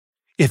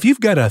If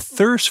you've got a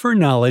thirst for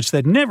knowledge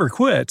that never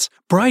quits,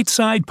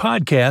 Brightside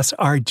Podcasts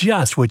are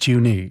just what you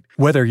need.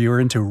 Whether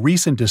you're into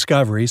recent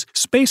discoveries,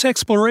 space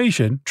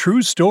exploration,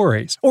 true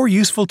stories, or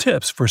useful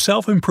tips for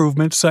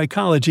self-improvement,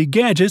 psychology,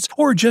 gadgets,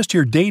 or just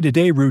your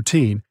day-to-day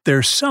routine,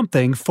 there's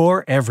something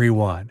for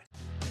everyone.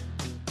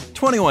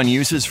 21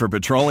 uses for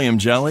petroleum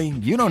jelly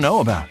you don't know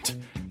about.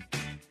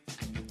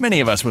 Many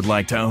of us would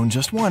like to own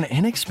just one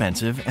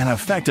inexpensive and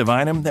effective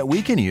item that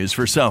we can use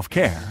for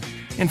self-care.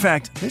 In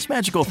fact, this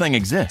magical thing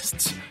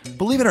exists.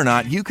 Believe it or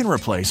not, you can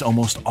replace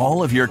almost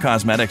all of your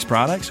cosmetics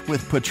products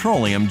with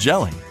petroleum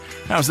jelly.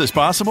 How's this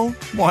possible?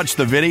 Watch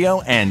the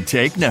video and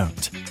take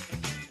note.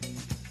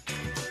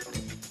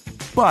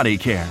 Body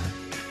care.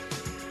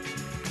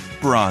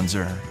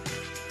 Bronzer.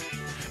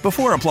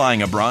 Before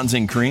applying a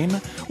bronzing cream,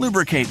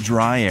 lubricate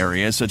dry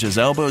areas such as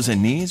elbows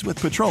and knees with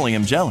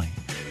petroleum jelly.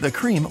 The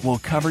cream will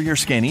cover your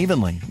skin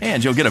evenly,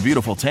 and you'll get a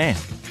beautiful tan.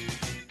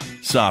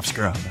 Soft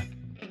scrub.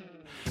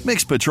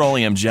 Mix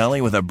petroleum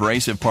jelly with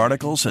abrasive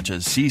particles such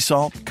as sea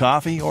salt,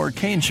 coffee, or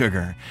cane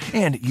sugar,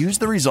 and use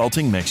the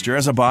resulting mixture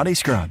as a body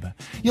scrub.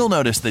 You'll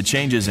notice the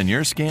changes in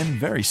your skin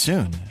very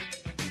soon.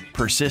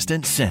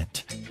 Persistent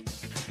scent.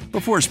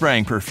 Before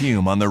spraying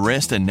perfume on the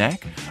wrist and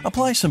neck,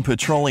 apply some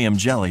petroleum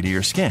jelly to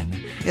your skin.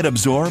 It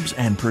absorbs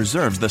and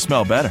preserves the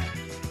smell better.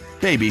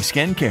 Baby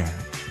skincare.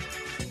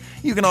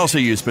 You can also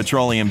use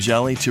petroleum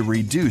jelly to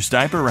reduce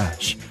diaper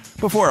rash.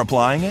 Before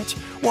applying it,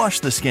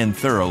 wash the skin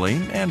thoroughly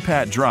and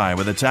pat dry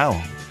with a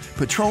towel.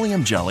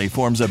 Petroleum jelly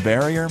forms a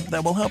barrier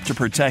that will help to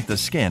protect the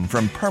skin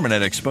from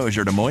permanent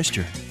exposure to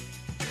moisture.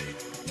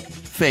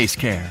 Face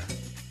care.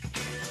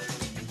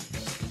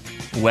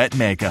 Wet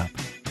makeup.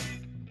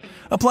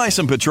 Apply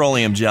some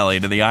petroleum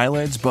jelly to the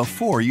eyelids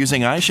before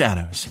using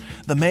eyeshadows.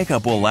 The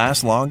makeup will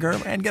last longer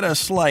and get a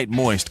slight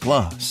moist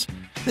gloss.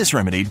 This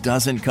remedy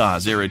doesn't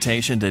cause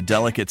irritation to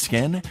delicate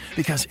skin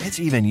because it's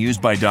even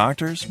used by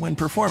doctors when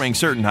performing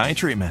certain eye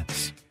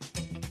treatments.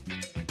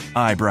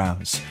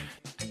 Eyebrows.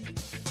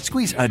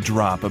 Squeeze a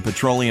drop of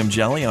petroleum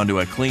jelly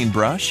onto a clean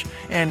brush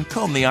and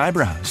comb the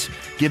eyebrows,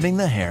 giving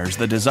the hairs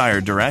the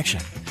desired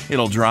direction.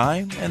 It'll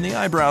dry and the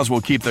eyebrows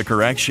will keep the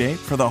correct shape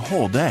for the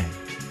whole day.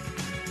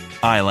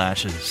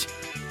 Eyelashes.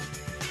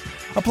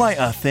 Apply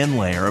a thin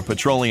layer of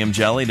petroleum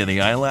jelly to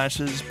the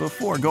eyelashes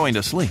before going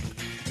to sleep.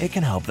 It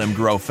can help them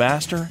grow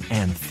faster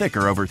and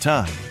thicker over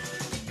time.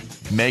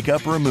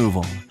 Makeup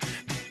removal.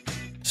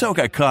 Soak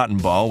a cotton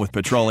ball with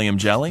petroleum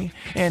jelly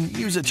and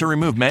use it to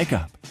remove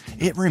makeup.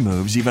 It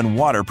removes even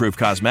waterproof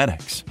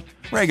cosmetics.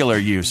 Regular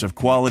use of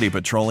quality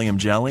petroleum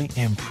jelly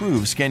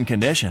improves skin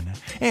condition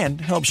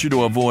and helps you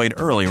to avoid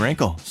early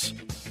wrinkles.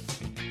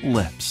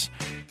 Lips.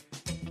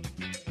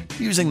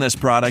 Using this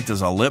product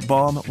as a lip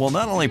balm will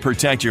not only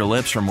protect your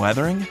lips from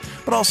weathering,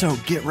 but also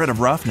get rid of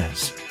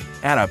roughness.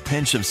 Add a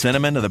pinch of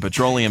cinnamon to the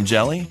petroleum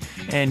jelly,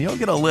 and you'll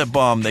get a lip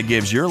balm that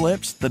gives your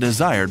lips the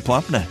desired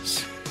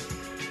plumpness.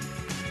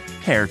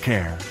 Hair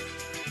care.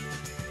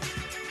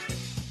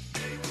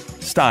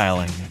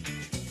 Styling.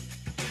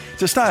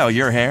 To style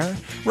your hair,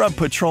 rub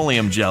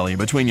petroleum jelly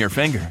between your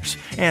fingers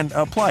and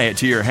apply it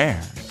to your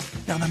hair.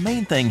 Now, the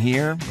main thing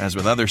here, as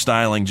with other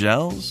styling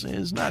gels,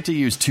 is not to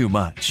use too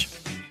much.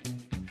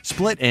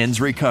 Split ends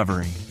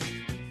recovery.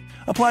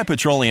 Apply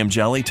petroleum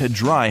jelly to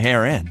dry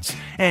hair ends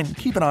and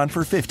keep it on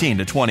for 15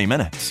 to 20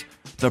 minutes.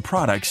 The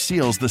product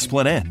seals the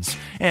split ends,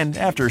 and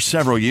after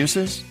several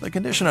uses, the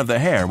condition of the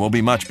hair will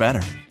be much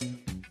better.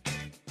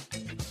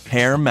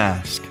 Hair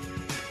mask.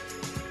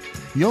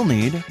 You'll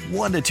need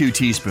 1 to 2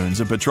 teaspoons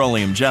of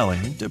petroleum jelly,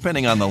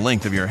 depending on the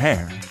length of your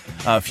hair,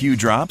 a few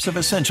drops of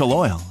essential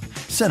oil,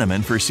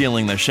 cinnamon for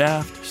sealing the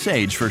shaft,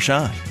 sage for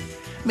shine.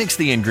 Mix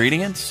the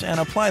ingredients and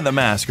apply the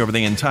mask over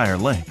the entire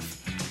length.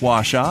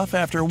 Wash off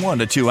after 1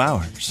 to 2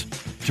 hours.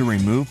 To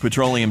remove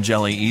petroleum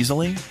jelly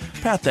easily,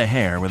 pat the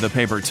hair with a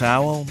paper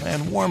towel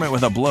and warm it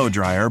with a blow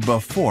dryer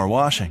before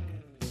washing.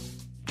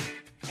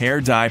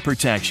 Hair dye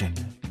protection.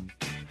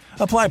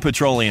 Apply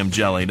petroleum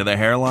jelly to the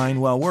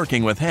hairline while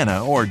working with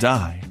henna or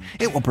dye.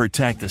 It will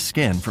protect the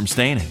skin from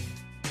staining.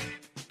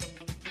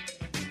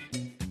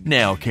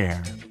 Nail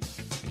care.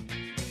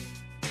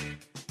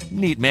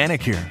 Neat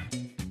manicure.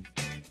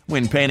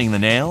 When painting the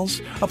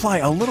nails, apply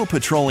a little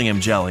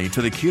petroleum jelly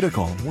to the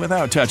cuticle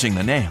without touching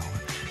the nail.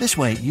 This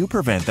way, you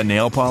prevent the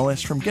nail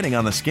polish from getting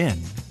on the skin.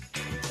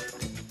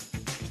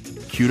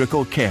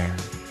 Cuticle care.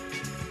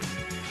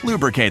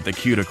 Lubricate the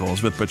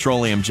cuticles with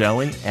petroleum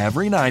jelly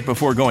every night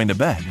before going to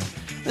bed.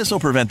 This will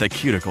prevent the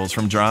cuticles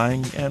from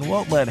drying and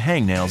won't let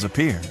hangnails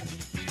appear.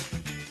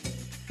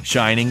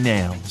 Shining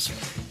nails.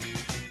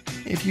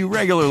 If you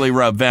regularly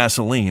rub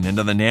Vaseline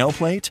into the nail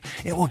plate,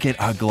 it will get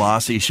a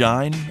glossy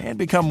shine and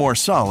become more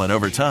solid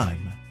over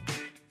time.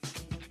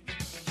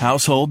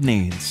 Household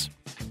needs.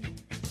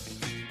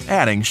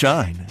 Adding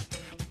shine.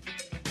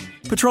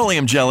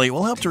 Petroleum jelly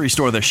will help to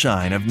restore the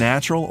shine of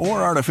natural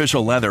or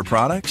artificial leather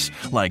products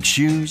like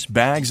shoes,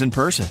 bags, and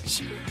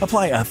purses.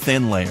 Apply a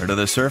thin layer to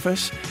the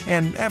surface,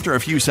 and after a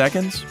few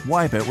seconds,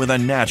 wipe it with a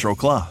natural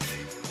cloth.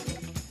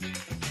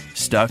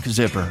 Stuck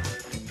zipper.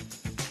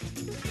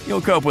 You'll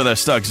cope with a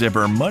stuck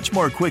zipper much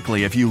more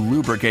quickly if you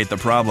lubricate the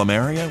problem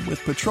area with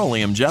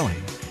petroleum jelly.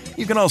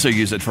 You can also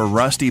use it for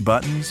rusty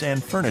buttons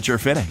and furniture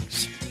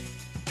fittings.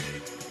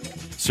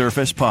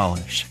 Surface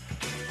polish.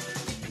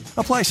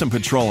 Apply some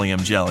petroleum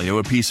jelly to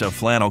a piece of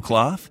flannel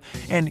cloth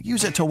and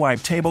use it to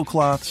wipe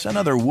tablecloths and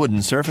other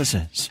wooden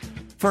surfaces.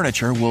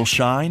 Furniture will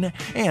shine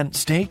and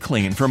stay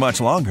clean for much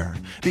longer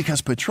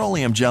because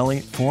petroleum jelly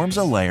forms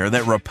a layer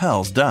that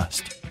repels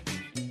dust.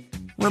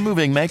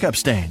 Removing makeup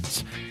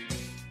stains.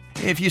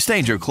 If you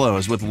stained your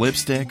clothes with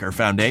lipstick or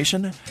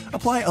foundation,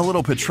 apply a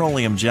little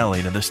petroleum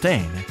jelly to the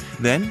stain,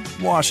 then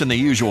wash in the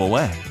usual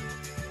way.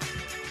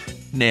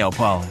 Nail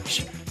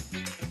polish.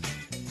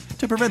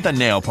 To prevent the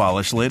nail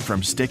polish lid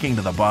from sticking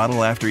to the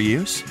bottle after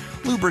use,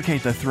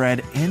 lubricate the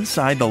thread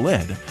inside the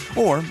lid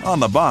or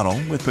on the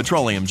bottle with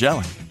petroleum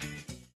jelly.